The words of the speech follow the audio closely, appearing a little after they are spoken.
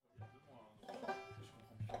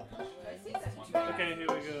Okay, here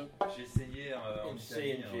we go. J'ai essayé en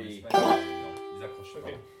Italie, en G. Espagne. Non, ils accrochent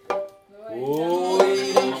Okay. pas. Oh,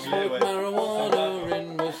 we don't smoke marijuana in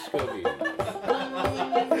Muskogee.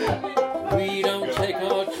 We don't take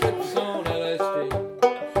our trips on LSD.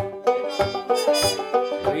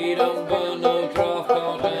 We don't burn no draft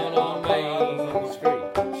car down on Main Street.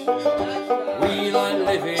 We like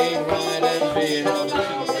living right and being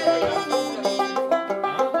free.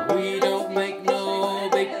 We don't make no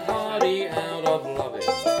big party out of loving.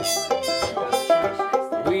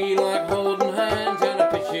 We like holding hands and a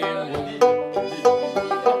pitching wood.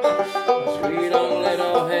 We don't let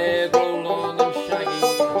our hair grow long and shaggy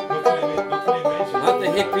like the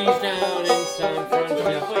hippies down in San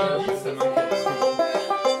Francisco.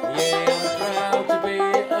 Yeah, I'm proud to be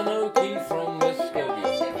an Okie from Muskogee,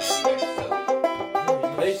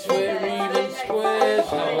 place where even squares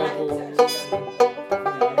have a ball.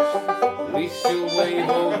 We still wave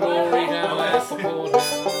Old Glory down at the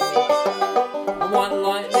courthouse, and white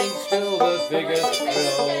lightning's still the biggest thrill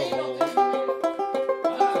of all.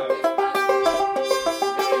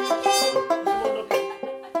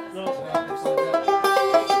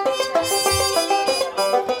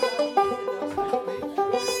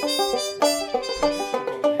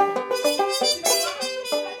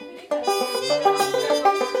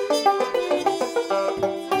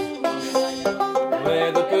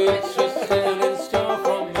 Where the boots are selling stuff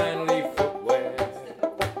from manly footwear,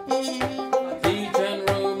 Deeds and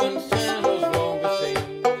Roman sandals long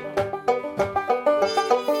seen.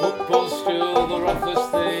 Football's still the roughest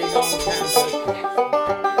thing on campus,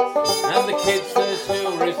 and the kids they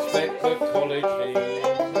still respect the college dean.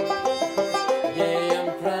 Yeah,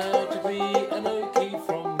 I'm proud to be an Okie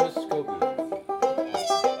from Muskogee,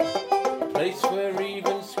 place where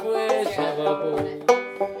even squares have a ball.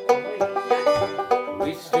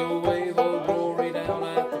 We still wave Old Glory down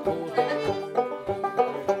at the courthouse,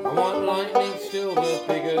 and white lightning's still the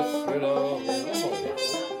biggest thrill of all.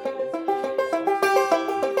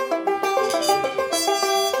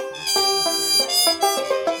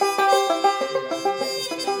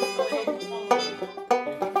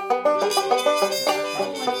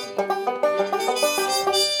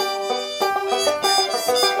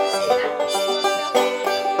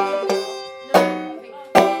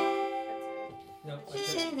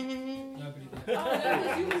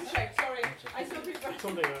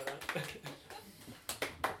 Something like that.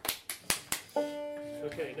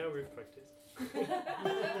 Okay, now we've practiced.